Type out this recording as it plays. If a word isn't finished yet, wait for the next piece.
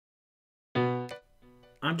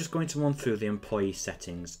I'm just going to run through the employee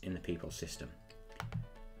settings in the People system.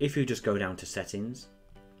 If you just go down to settings,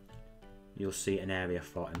 you'll see an area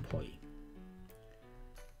for employee.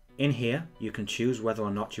 In here, you can choose whether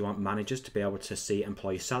or not you want managers to be able to see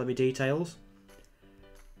employee salary details,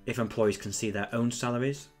 if employees can see their own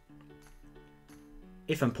salaries,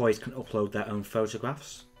 if employees can upload their own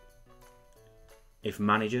photographs, if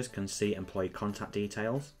managers can see employee contact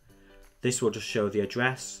details. This will just show the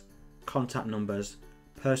address, contact numbers,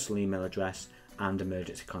 personal email address and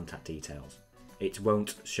emergency contact details. It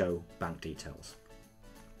won't show bank details.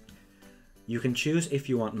 You can choose if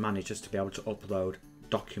you want managers to be able to upload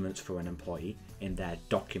documents for an employee in their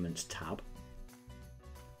Documents tab.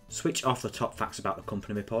 Switch off the top facts about the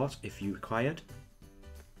company report if you required.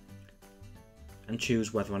 And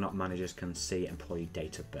choose whether or not managers can see employee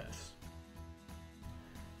date of birth.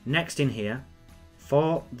 Next in here,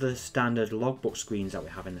 for the standard logbook screens that we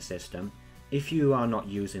have in the system, if you are not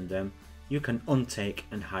using them, you can untake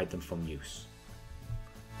and hide them from use.